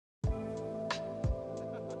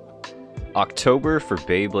October for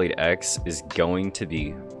Beyblade X is going to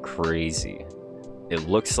be crazy. It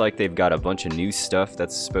looks like they've got a bunch of new stuff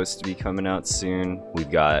that's supposed to be coming out soon. We've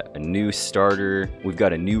got a new starter. We've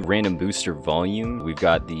got a new random booster volume. We've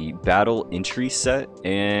got the battle entry set,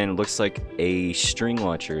 and looks like a string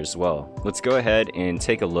launcher as well. Let's go ahead and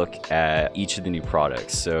take a look at each of the new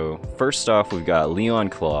products. So first off, we've got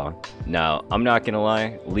LeonClaw. Now, I'm not gonna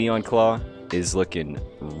lie, LeonClaw is looking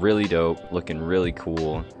really dope, looking really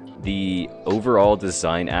cool. The overall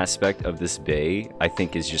design aspect of this bay, I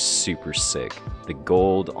think, is just super sick. The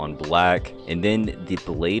gold on black, and then the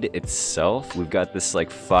blade itself, we've got this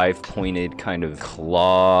like 5-pointed kind of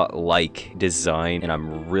claw-like design, and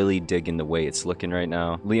I'm really digging the way it's looking right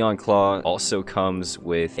now. LeonClaw also comes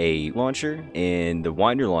with a launcher, and the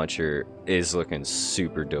winder launcher is looking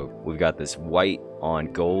super dope. We've got this white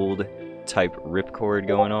on gold type ripcord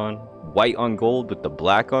going on. White on gold with the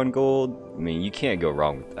black on gold. I mean, you can't go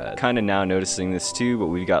wrong with that. Kind of now noticing this too, but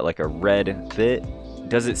we've got like a red bit.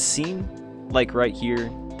 Does it seem like right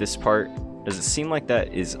here, this part, does it seem like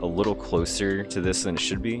that is a little closer to this than it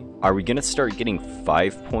should be? Are we gonna start getting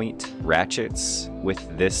 5-point ratchets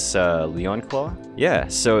with this LeonClaw? Yeah,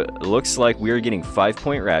 so it looks like we are getting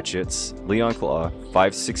 5-point ratchets, LeonClaw,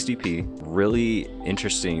 560p. Really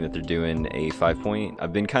interesting that they're doing a 5-point.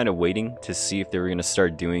 I've been kind of waiting to see if they were gonna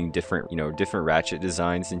start doing different, different ratchet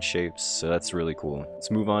designs and shapes, so that's really cool. Let's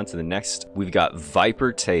move on to the next. We've got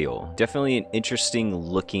Viper Tail. Definitely an interesting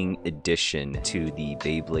looking addition to the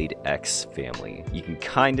Beyblade X family. You can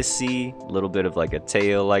kind of see a little bit of like a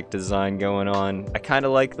tail-like design going on. I kind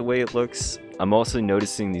of like the way it looks. I'm also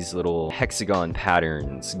noticing these little hexagon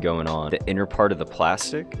patterns going on the inner part of the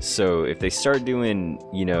plastic. So if they start doing,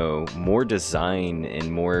 more design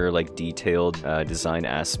and more like detailed design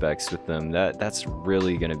aspects with them, that's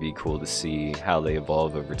really gonna be cool to see how they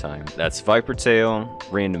evolve over time. That's Viper Tail,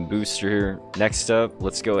 random booster. Next up,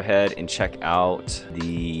 let's go ahead and check out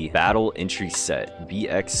the battle entry set,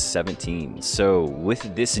 BX17. So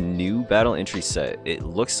with this new battle entry set, it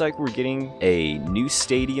looks like we're getting a new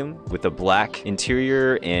stadium with a black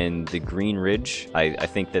interior and the green ridge. I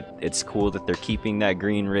think that it's cool that they're keeping that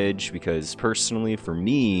green ridge, because personally for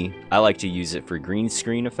me, I like to use it for green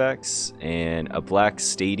screen effects, and a black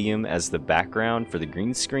stadium as the background for the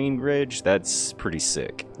green screen ridge, that's pretty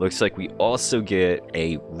sick. Looks like we also get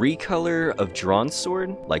a recolor of Drawn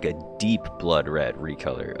Sword, like a deep blood red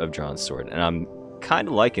recolor of Drawn Sword, and I'm kind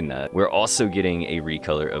of liking that. We're also getting a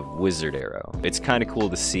recolor of Wizard Arrow. It's kind of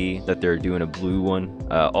cool to see that they're doing a blue one.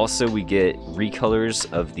 Also, we get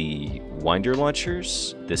recolors of the winder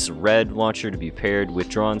launchers. This red launcher to be paired with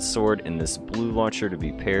Drawn Sword, and this blue launcher to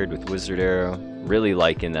be paired with Wizard Arrow. Really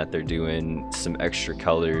liking that they're doing some extra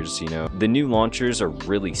colors, The new launchers are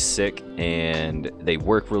really sick and they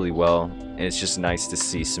work really well. And it's just nice to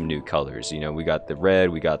see some new colors. We got the red,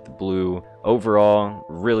 we got the blue. Overall,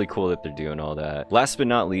 really cool that they're doing all that. Last but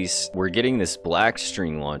not least, we're getting this black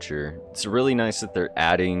string launcher. It's really nice that they're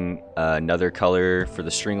adding another color for the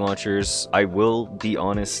string launchers. I will be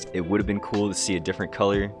honest, it would have been cool to see a different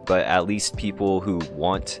color, but at least people who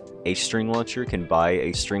want a string launcher can buy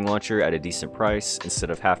a string launcher at a decent price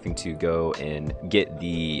instead of having to go and get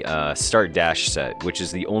the Start Dash set, which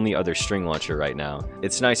is the only other string launcher right now.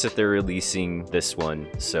 It's nice that they're releasing this one,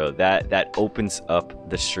 so that opens up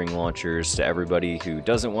the string launchers to everybody who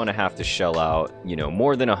doesn't want to have to shell out,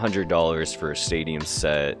 more than $100 for a stadium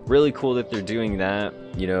set. Really cool that they're doing that.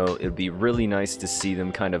 It'd be really nice to see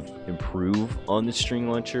them kind of improve on the string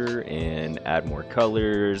launcher and add more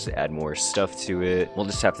colors, add more stuff to it. We'll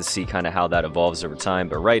just have to see kind of how that evolves over time,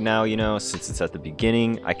 but right now, since it's at the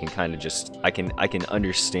beginning, I can kind of just I can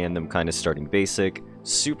understand them kind of starting basic.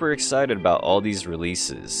 Super excited about all these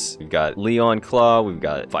releases. We've got LeonClaw, we've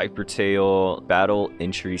got Viper Tail, battle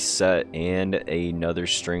entry set, and another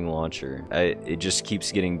string launcher. It just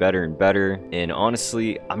keeps getting better and better, and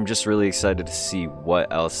honestly, I'm just really excited to see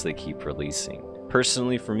what else they keep releasing.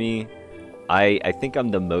 Personally, for me, I think I'm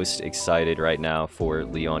the most excited right now for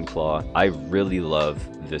LeonClaw. I really love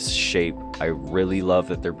this shape. I really love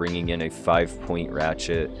that they're bringing in a 5-point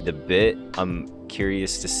ratchet. The bit, I'm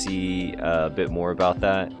curious to see a bit more about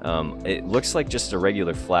that. It looks like just a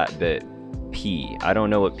regular flat bit. P. I don't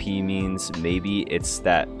know what P means. Maybe it's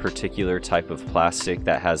that particular type of plastic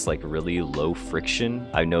that has like really low friction.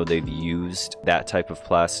 I know they've used that type of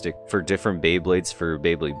plastic for different Beyblades for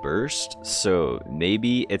Beyblade Burst, so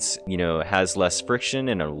maybe it's, has less friction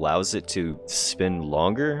and allows it to spin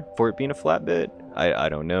longer for it being a flat bit. I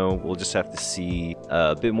don't know. We'll just have to see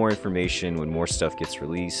a bit more information when more stuff gets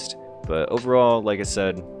released. But overall, like I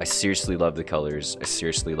said, I seriously love the colors. I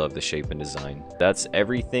seriously love the shape and design. That's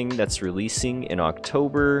everything that's releasing in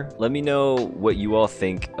October. Let me know what you all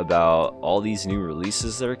think about all these new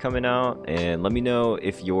releases that are coming out, and let me know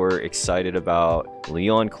if you're excited about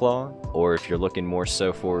LeonClaw or if you're looking more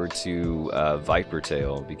so forward to Viper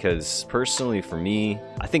Tail, because personally for me,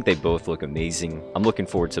 I think they both look amazing. I'm looking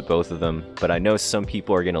forward to both of them, but I know some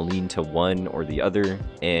people are going to lean to one or the other,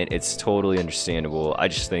 and it's totally understandable. I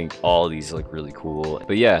just think all of these look really cool.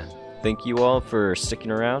 But yeah, thank you all for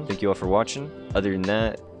sticking around. Thank you all for watching. Other than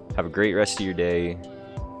that, have a great rest of your day,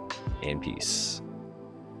 and peace.